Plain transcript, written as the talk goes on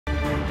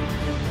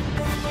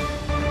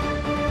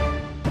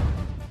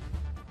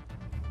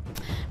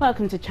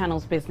Welcome to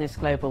Channels Business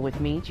Global with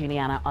me,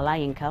 Juliana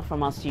Olayinka,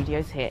 from our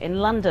studios here in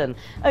London.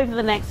 Over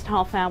the next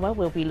half hour,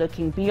 we'll be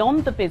looking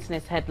beyond the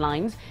business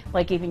headlines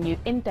by giving you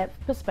in-depth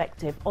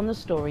perspective on the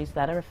stories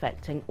that are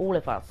affecting all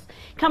of us.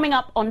 Coming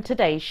up on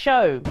today's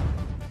show,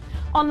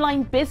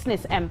 online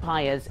business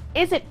empires.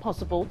 Is it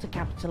possible to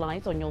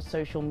capitalize on your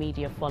social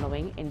media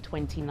following in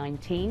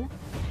 2019?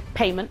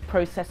 Payment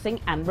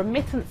processing and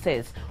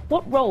remittances.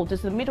 What role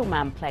does the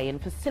middleman play in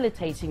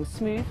facilitating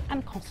smooth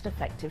and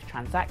cost-effective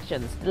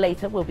transactions?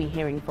 Later, we'll be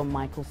hearing from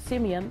Michael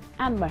Simeon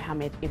and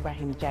Mohammed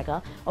Ibrahim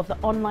Jagger of the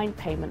online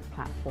payment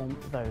platform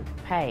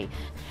VoPay,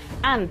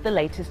 and the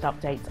latest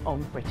updates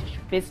on British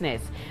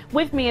business.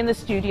 With me in the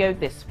studio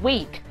this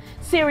week,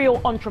 serial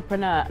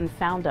entrepreneur and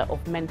founder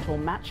of Mentor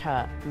Match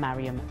Her,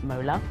 Mariam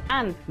Mola,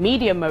 and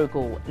media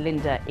mogul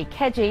Linda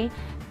Ikeji.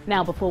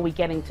 Now, before we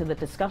get into the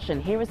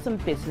discussion, here are some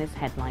business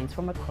headlines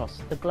from across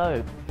the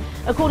globe.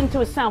 According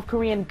to a South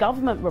Korean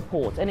government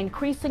report, an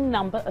increasing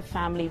number of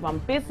family-run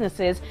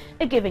businesses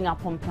are giving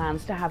up on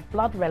plans to have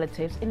blood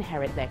relatives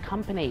inherit their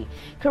company.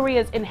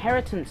 Korea's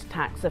inheritance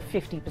tax of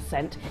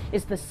 50%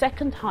 is the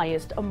second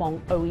highest among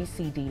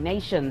OECD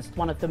nations,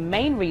 one of the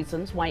main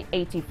reasons why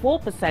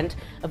 84%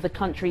 of the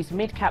country's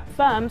mid-cap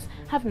firms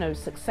have no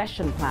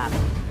succession plan.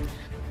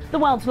 The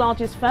world's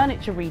largest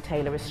furniture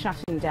retailer is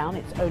shutting down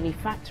its only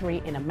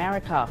factory in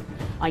America.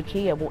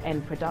 IKEA will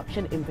end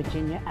production in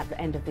Virginia at the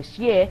end of this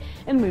year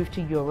and move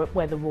to Europe,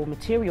 where the raw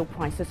material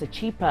prices are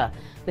cheaper.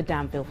 The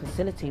Danville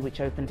facility,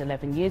 which opened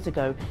 11 years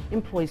ago,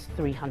 employs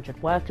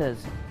 300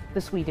 workers. The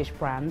Swedish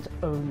brand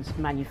owns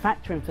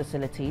manufacturing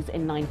facilities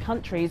in 9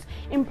 countries,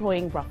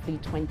 employing roughly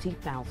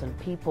 20,000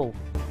 people.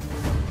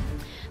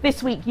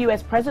 This week,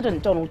 US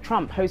President Donald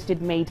Trump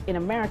hosted Made in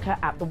America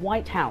at the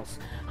White House,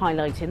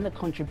 highlighting the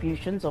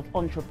contributions of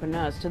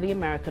entrepreneurs to the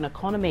American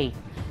economy.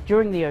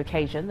 During the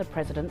occasion, the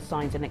president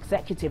signed an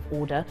executive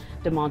order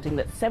demanding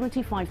that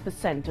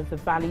 75% of the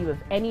value of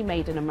any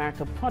Made in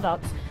America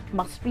products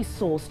must be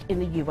sourced in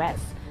the US.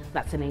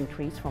 That's an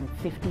increase from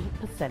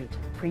 50%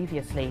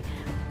 previously.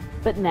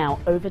 But now,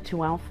 over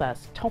to our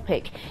first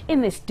topic. In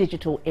this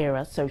digital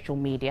era, social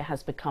media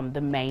has become the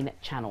main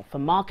channel for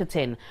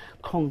marketing.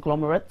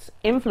 Conglomerates,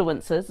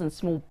 influencers and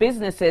small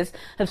businesses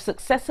have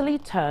successfully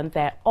turned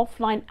their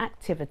offline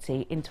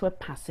activity into a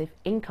passive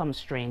income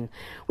stream,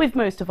 with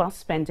most of us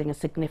spending a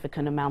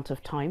significant amount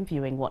of time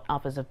viewing what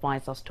others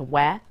advise us to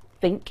wear,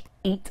 think,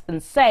 eat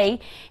and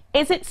say.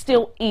 Is it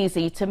still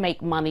easy to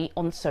make money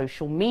on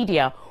social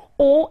media?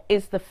 Or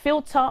is the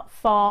filter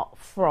far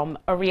from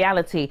a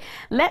reality?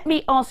 Let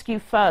me ask you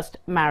first,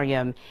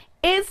 Mariam,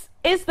 is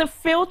the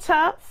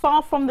filter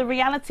far from the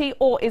reality,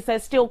 or is there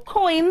still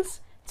coins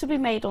to be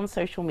made on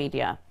social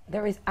media?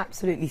 There is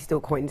absolutely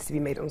still coins to be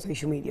made on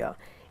social media.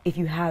 If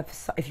you have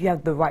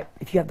the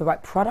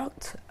right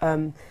product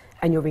and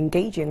you're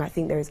engaging, I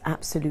think there is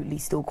absolutely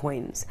still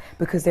coins,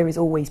 because there is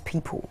always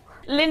people.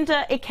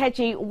 Linda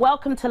Ikeji,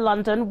 welcome to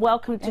London.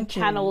 Welcome to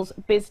Channels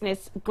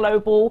Business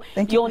Global.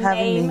 Thank you Your for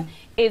having name me.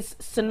 is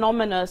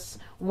synonymous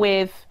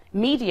with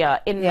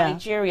media in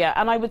Nigeria.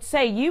 And I would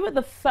say you were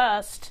the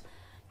first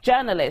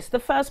journalist, the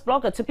first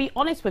blogger to be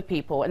honest with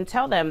people and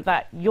tell them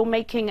that you're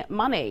making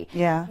money.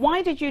 Yeah.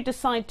 Why did you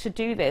decide to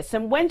do this?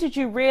 And when did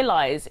you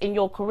realize in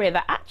your career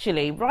that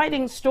actually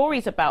writing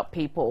stories about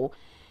people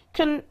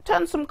can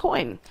turn some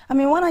coin? I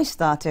mean, when I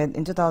started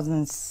in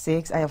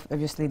 2006, I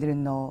obviously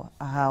didn't know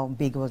how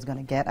big it was going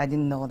to get. I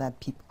didn't know that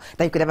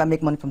you could ever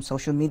make money from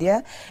social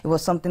media. It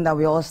was something that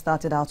we all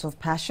started out of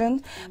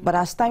passion. But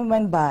as time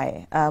went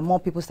by, more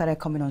people started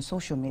coming on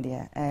social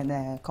media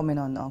and coming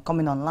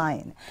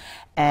online.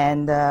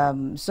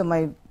 And so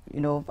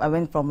I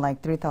went from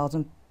like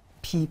 3,000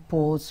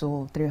 people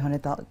to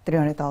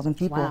 300,000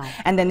 people. Wow.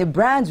 And then the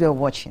brands were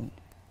watching.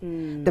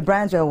 The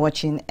brands are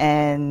watching,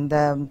 and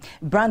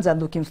brands are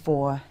looking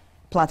for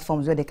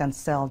platforms where they can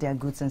sell their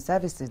goods and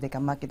services, they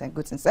can market their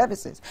goods and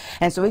services.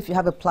 And so if you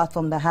have a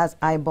platform that has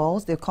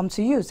eyeballs, they come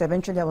to you. So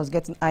eventually I was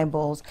getting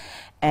eyeballs,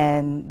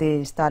 and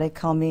they started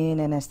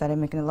coming, and I started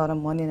making a lot of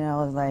money, and I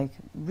was like,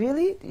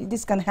 really?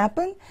 This can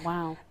happen?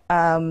 Wow.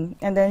 And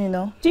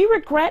then, Do you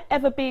regret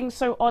ever being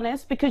so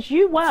honest? Because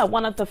you were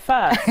one of the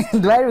first.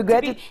 Do I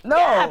regret it? No.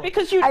 Yeah,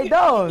 because I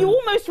don't. You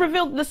almost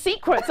revealed the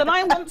secrets, and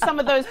I want some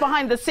of those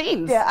behind the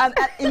scenes. Yeah, and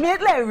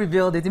immediately I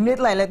revealed it.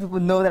 Immediately I let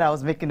people know that I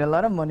was making a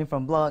lot of money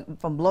from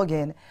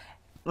blogging.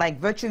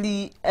 Like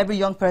virtually every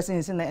young person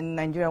in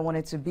Nigeria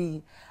wanted to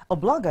be a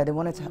blogger. They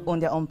wanted to own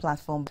their own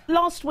platform.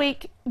 Last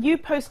week, you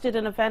posted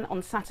an event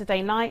on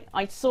Saturday night.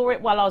 I saw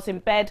it while I was in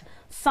bed.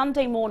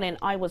 Sunday morning,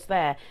 I was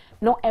there.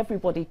 Not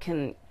everybody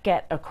can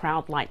get a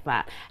crowd like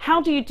that.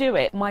 How do you do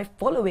it? My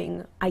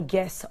following, I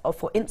guess,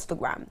 for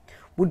Instagram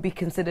would be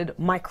considered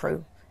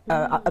micro.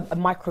 A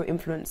micro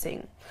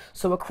influencing.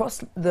 So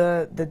across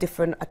the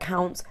different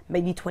accounts,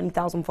 maybe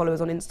 20,000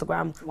 followers on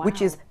Instagram,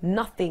 which is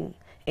nothing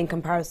in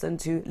comparison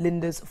to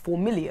Linda's 4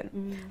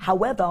 million.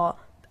 However,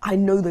 I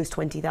know those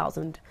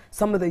 20,000.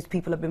 Some of those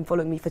people have been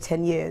following me for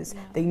 10 years. Yeah.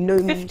 They know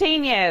me.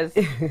 15 years.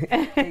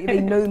 they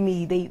know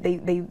me.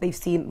 They've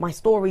seen my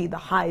story, the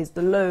highs,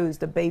 the lows,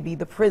 the baby,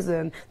 the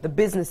prison, the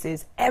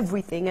businesses,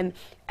 everything.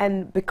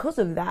 And because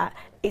of that,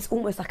 it's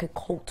almost like a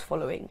cult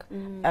following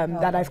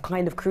that I've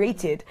kind of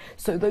created.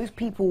 So those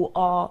people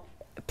are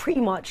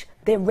pretty much,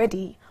 they're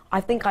ready. I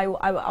think I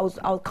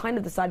kind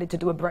of decided to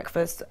do a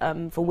breakfast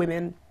for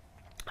women,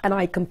 and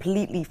I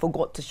completely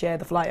forgot to share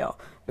the flyer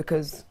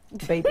because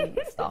baby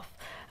stuff.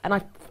 And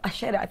I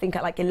shared it, I think,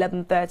 at like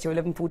 11:30 or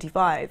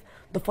 11:45.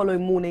 The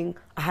following morning,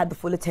 I had the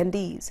full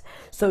attendees.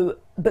 So,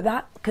 but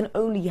that can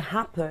only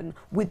happen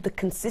with the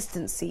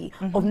consistency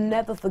of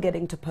never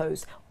forgetting to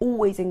post,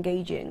 always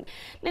engaging.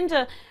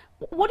 Linda,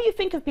 what do you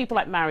think of people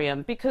like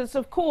Mariam? Because,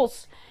 of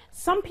course,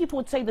 some people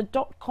would say the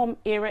 .com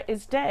era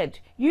is dead.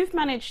 You've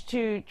managed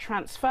to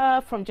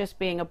transfer from just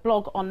being a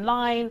blog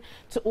online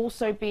to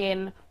also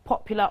being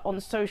popular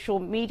on social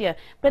media.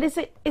 But is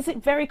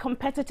it very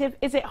competitive?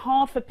 Is it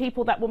hard for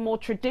people that were more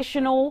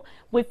traditional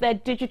with their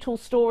digital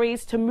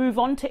stories to move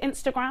on to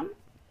Instagram?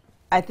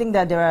 I think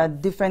that there are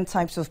different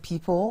types of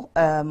people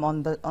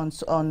on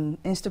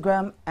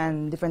Instagram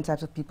and different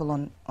types of people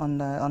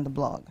on the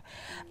blog.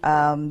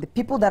 The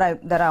people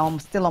that are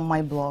still on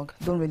my blog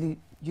don't really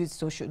use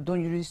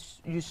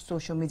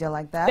social media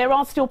like that. There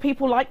are still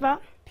people like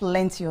that?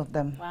 Plenty of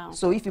them. Wow.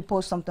 So if you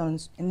post something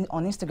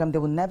on Instagram, they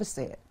will never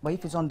see it. But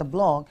if it's on the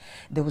blog,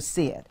 they will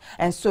see it.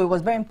 And so it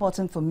was very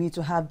important for me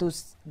to have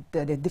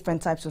the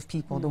different types of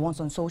people, the ones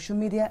on social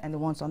media and the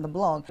ones on the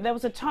blog. There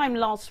was a time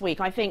last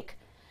week, I think,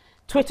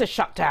 Twitter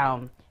shut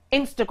down,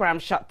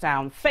 Instagram shut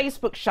down,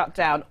 Facebook shut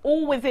down,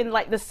 all within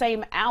like the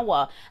same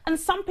hour. And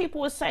some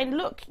people were saying,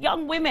 look,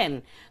 young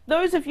women,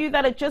 those of you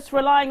that are just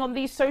relying on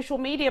these social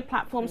media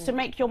platforms to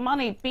make your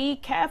money, be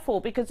careful,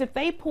 because if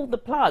they pull the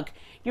plug,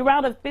 you're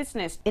out of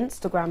business.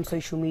 Instagram,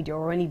 social media,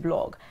 or any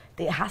blog,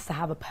 it has to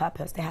have a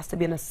purpose. There has to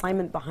be an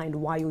assignment behind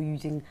why you're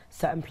using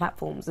certain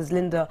platforms. As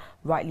Linda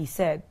rightly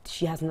said,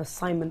 she has an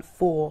assignment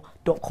for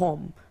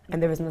 .com.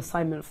 And there is an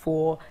assignment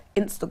for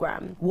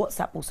Instagram.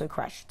 WhatsApp also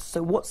crashed.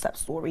 So WhatsApp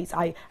stories,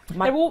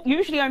 they're all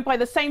usually owned by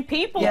the same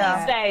people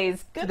these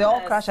days. Goodness. They all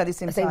crash at the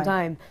same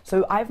time.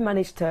 So I've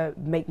managed to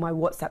make my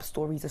WhatsApp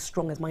stories as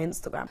strong as my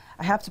Instagram.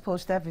 I have to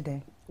post every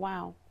day.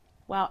 Wow.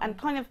 Wow. And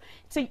kind of,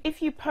 so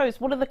if you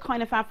post, what are the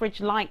kind of average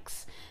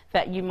likes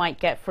that you might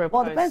get for a post?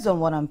 Well, it depends on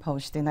what I'm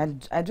posting. I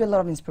do a lot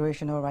of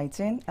inspirational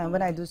writing. And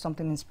when I do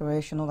something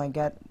inspirational, I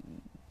get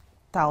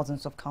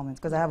thousands of comments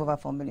because I have over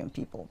 4 million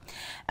people.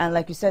 And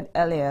like you said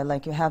earlier,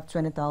 like you have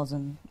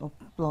 20,000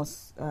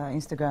 plus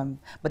Instagram,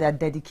 but they're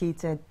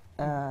dedicated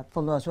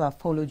followers who have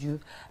followed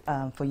you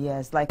for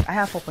years. Like I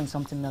have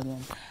 4-point-something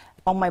million.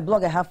 On my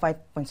blog, I have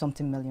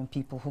 5-point-something million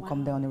people who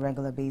come there on a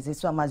regular basis.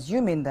 So I'm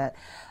assuming that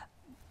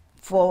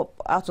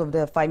out of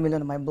the 5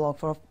 million on my blog,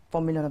 4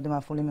 million of them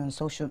are following me on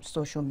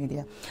social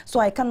media. So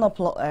I can't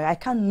afford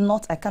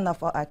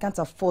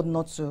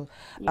not to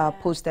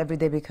post every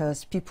day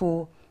because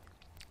people.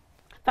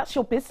 That's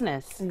your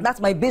business. That's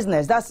my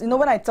business. That's, you know,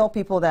 when I tell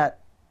people that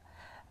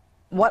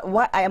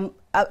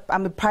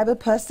I'm a private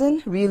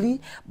person,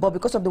 really, but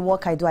because of the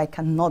work I do, I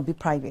cannot be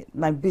private.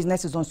 My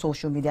business is on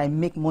social media. I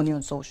make money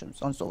on social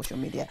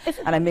media,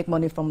 and I make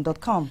money from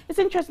 .com. It's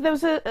interesting. There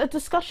was a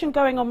discussion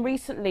going on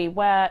recently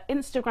where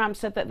Instagram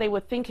said that they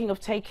were thinking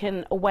of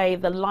taking away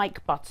the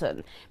like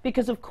button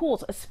because, of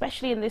course,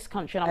 especially in this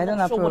country, and I'm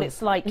not sure what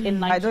it's like in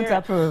Nigeria. I don't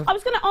approve. I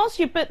was going to ask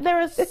you, but there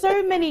are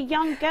so many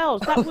young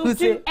girls that will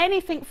do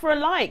anything for a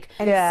like.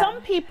 And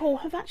some people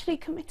have actually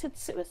committed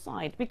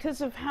suicide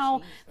because of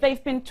how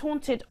they've been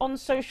taunted on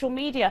social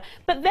media.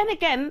 But then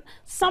again,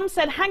 some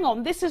said, hang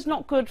on, this is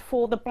not good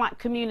for the black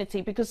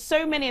community because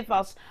so many of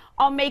us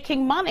are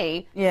making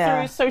money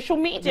through social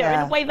media in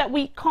a way that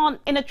we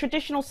can't in a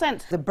traditional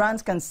sense. The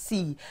brands can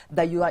see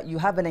that you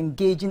have an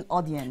engaging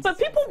audience. But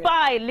people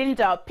buy,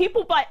 Linda,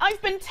 people buy.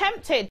 I've been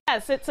tempted.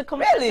 Yes, it's a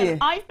confession. Really?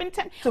 I've been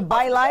tempted. To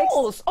buy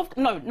likes?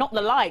 No, not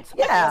the likes.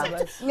 Yeah.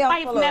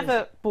 I've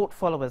never bought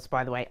followers,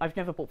 by the way. I've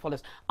never bought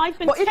followers. I've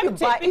been tempted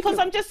because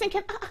I'm just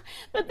thinking,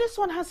 but this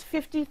one has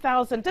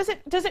 50,000. Does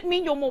it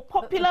mean you're more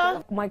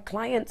popular? My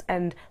clients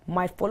and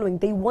my following,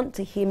 they want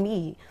to hear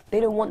me. They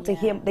don't want to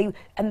hear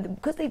and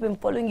because they've been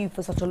following you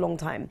for such a long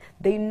time,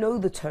 they know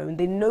the tone.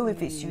 They know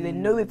if it's you. They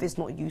know if it's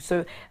not you.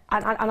 So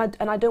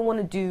and I don't want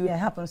to do. Yeah, it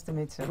happens to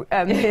me too.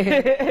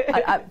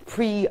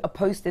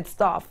 Pre-posted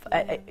stuff.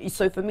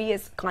 So for me,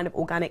 it's kind of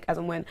organic as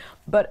and when.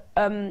 But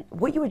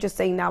what you were just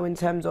saying now in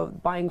terms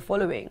of buying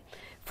following.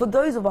 For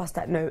those of us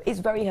that know, it's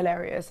very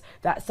hilarious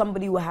that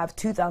somebody will have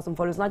 2,000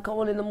 followers and I come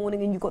on in the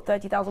morning and you've got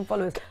 30,000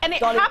 followers. And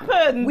it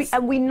happens!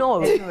 We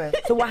know.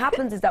 So what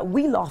happens is that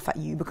we laugh at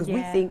you because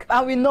we think...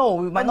 we know.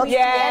 We might not see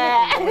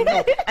anything, we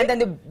know. And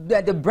then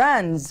the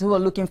brands who are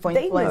looking for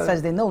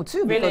influencers, they know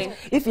too. Really?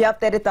 Because if you have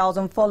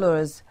 30,000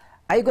 followers,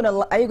 are you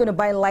gonna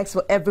buy likes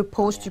for every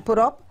post you put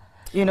up?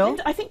 You know?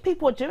 And I think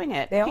people are doing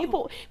it.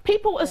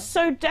 People are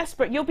so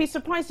desperate. You'll be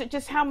surprised at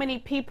just how many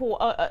people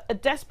are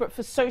desperate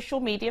for social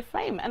media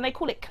fame, and they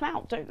call it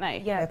clout, don't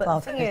they? Yeah, but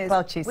the thing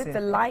is, with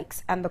the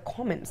likes and the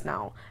comments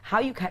now, how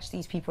you catch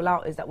these people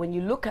out is that when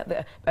you look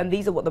at and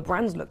these are what the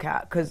brands look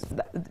at, because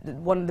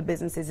one of the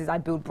businesses is I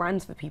build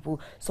brands for people,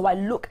 so I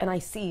look and I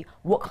see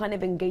what kind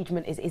of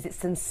engagement is it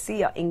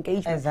sincere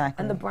engagement?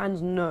 Exactly. And the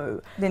brands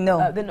know. They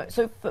know.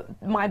 So for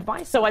my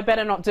advice... So I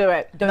better not do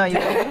it. Don't do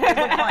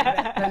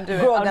it. Don't do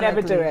it. I'll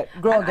never do it.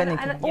 Grow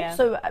organically. And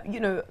also, you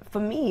know, for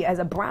me as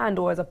a brand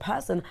or as a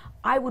person,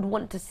 I would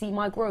want to see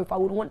my growth. I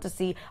would want to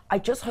see, I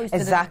just hosted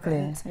an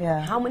event.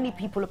 Yeah. How many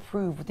people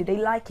approved? Did they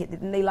like it?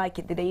 Didn't they like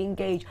it? Did they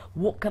engage?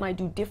 What can I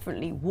do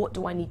differently? What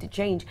do I need to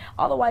change?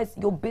 Otherwise,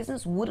 your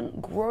business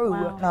wouldn't grow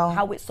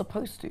how it's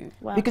supposed to.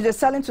 Wow. Because you're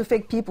selling to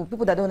fake people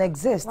that don't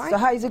exist. Right. So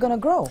how is it going to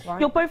grow? Right.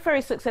 You're both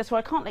very successful.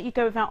 I can't let you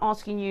go without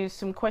asking you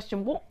some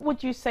question. What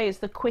would you say is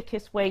the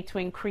quickest way to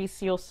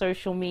increase your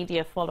social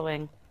media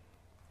following?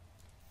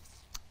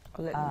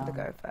 I'll let Linda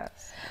go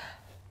first.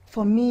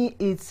 For me,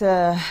 it's,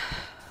 I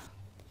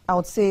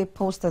would say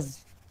post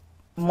as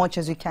much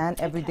as you can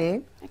every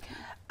day. Okay.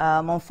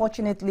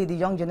 Unfortunately, the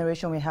young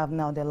generation we have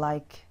now, they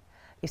like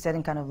a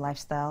certain kind of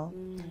lifestyle.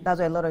 That's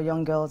why a lot of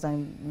young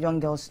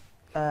girls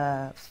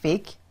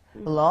fake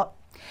a lot.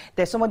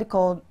 There's somebody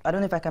called, I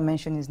don't know if I can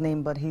mention his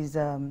name, but he's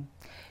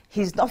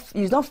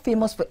not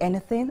famous for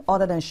anything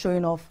other than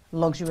showing off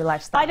luxury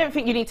lifestyle. I don't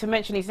think you need to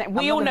mention his name.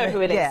 We all know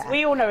who it is. Yeah.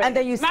 We all know it. And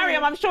then you see,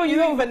 Mariam, I'm sure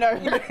you even know.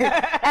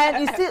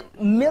 And you see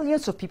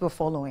millions of people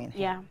following.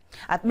 Yeah.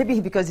 Maybe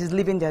because he's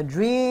living their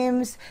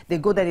dreams. They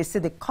go there, they see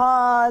the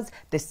cars,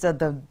 they see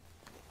the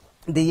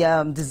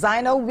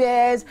designer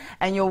wears,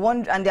 and you're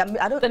wondering, and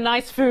the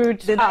nice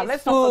food,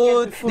 let's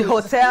not forget the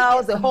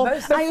hotels, the home,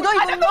 and you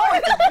don't even know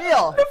if it's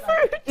real.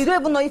 You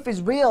don't even know if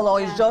it's real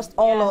or it's just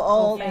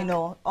all you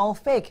know, all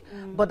fake.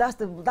 But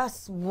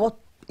that's what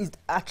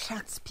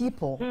attracts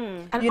people.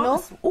 And you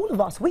know, all of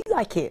us, we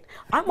like it.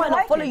 I might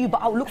not follow you,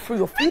 but I'll look through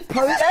your feed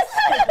posts.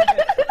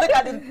 Look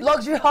at the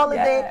luxury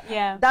holiday.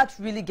 Yeah. That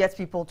really gets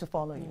people to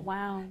follow you.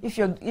 Wow.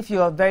 If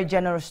you're very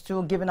generous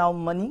too, giving out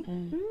money,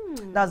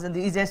 that's the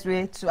easiest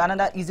way to.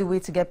 Another easy way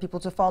to get people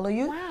to follow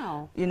you.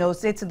 Wow. You know,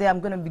 say today I'm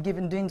going to be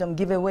doing some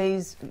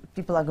giveaways.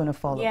 People are going to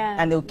follow. Yeah.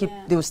 And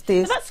they'll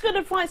stay. So that's good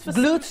advice for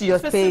glued to your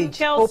page,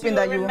 some girls hoping who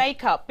that are in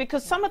makeup,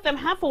 because some of them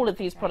have all of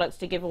these products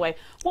to give away.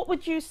 What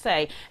would you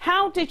say?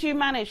 How did you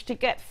manage to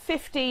get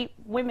 50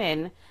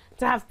 women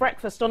to have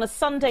breakfast on a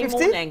Sunday 50?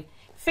 morning?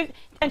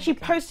 And she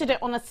posted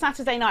it on a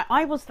Saturday night.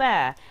 I was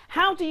there.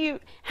 How do you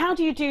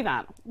do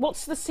that?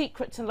 What's the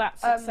secret to that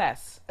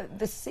success?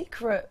 The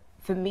secret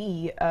for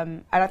me,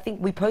 and I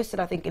think we posted,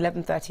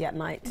 11:30 at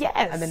night. Yes.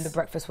 And then the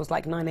breakfast was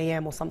like 9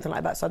 a.m. or something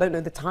like that. So I don't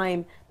know the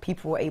time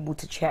people were able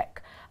to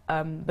check,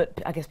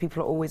 but I guess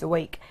people are always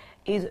awake.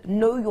 Is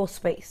know your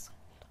space.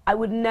 I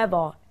would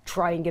never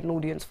try and get an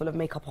audience full of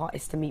makeup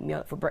artists to meet me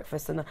out for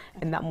breakfast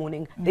in that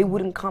morning. They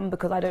wouldn't come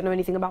because I don't know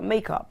anything about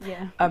makeup.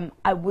 Yeah.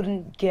 I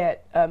wouldn't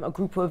get a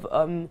group of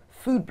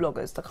food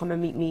bloggers to come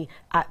and meet me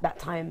at that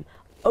time.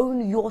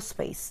 Own your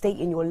space, stay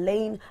in your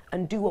lane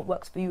and do what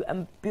works for you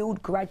and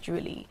build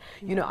gradually.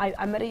 You know,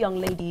 I met a young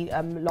lady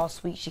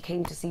last week. She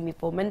came to see me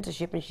for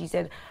mentorship and she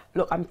said,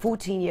 look, I'm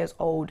 14 years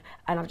old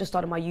and I've just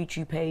started my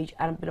YouTube page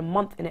and I've been a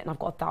month in it and I've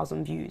got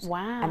 1,000 views.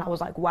 Wow. And I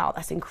was like, wow,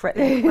 that's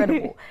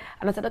incredible.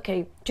 And I said,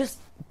 okay, just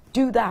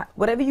do that.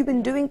 Whatever you've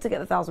been doing to get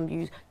 1,000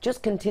 views,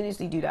 just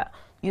continuously do that.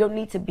 You don't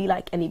need to be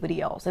like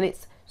anybody else. And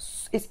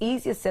it's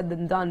easier said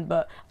than done,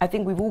 but I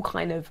think we've all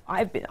kind of,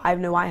 I've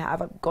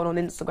gone on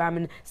Instagram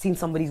and seen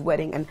somebody's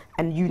wedding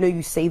and you know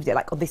you saved it,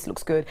 like, oh, this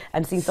looks good,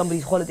 and seen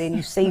somebody's holiday and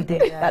you saved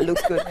it, that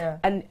looks good. Yeah.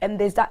 And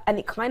there's that, and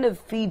it kind of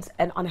feeds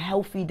an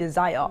unhealthy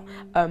desire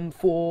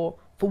for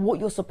what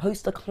you're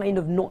supposed to kind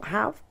of not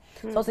have.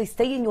 So I'll say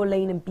stay in your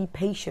lane and be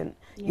patient.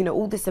 Yeah. You know,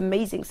 all this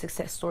amazing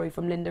success story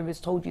from Linda has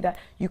told you that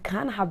you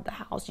can have the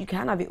house, you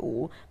can have it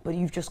all, but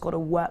you've just got to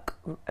work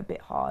a bit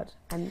hard.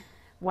 And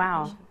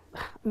wow.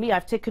 Me,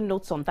 I've taken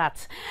notes on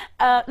that.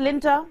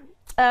 Linda,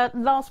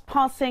 last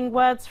passing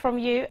words from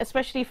you,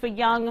 especially for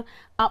young,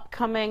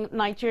 upcoming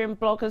Nigerian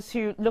bloggers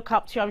who look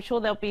up to you. I'm sure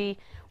they'll be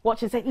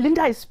watching and say,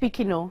 Linda is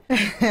speaking, no?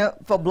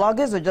 For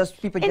bloggers or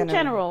just people in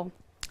general?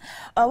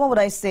 What would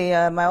I say?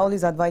 I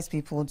always advise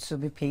people to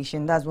be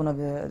patient. That's one of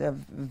the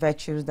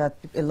virtues that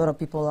a lot of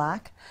people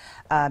lack.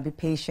 Be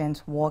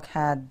patient, work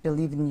hard,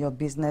 believe in your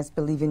business,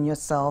 believe in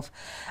yourself.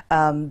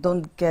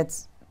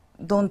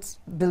 Don't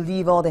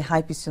believe all the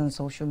hype you see on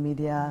social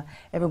media.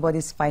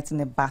 Everybody's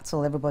fighting a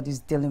battle. Everybody's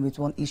dealing with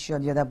one issue or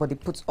the other, but they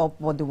put up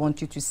what they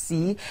want you to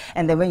see.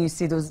 And then when you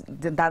see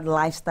that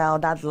lifestyle,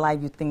 that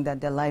life, you think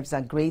that their lives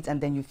are great, and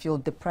then you feel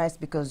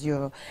depressed because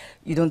you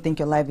don't think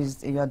your life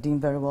you're doing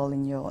very well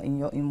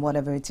in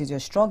whatever it is you're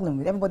struggling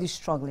with. Everybody's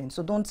struggling,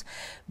 so don't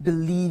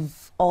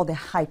believe all the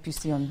hype you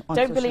see on social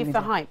media. Don't believe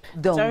the hype.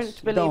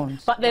 Don't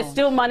believe. But there's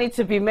still money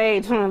to be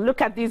made. Look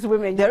at these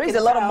women. There is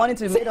a lot of money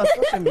to be made on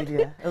social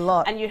media. A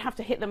lot. And you have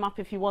to hit them up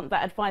if you want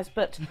that advice.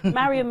 But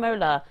Mariam,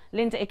 Mola,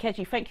 Linda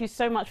Ikeji, thank you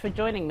so much for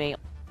joining me.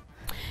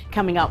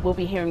 Coming up, we'll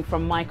be hearing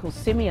from Michael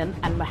Simeon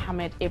and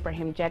Mohammed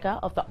Ibrahim Jega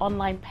of the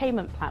online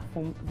payment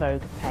platform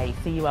Vogue Pay.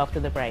 See you after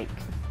the break.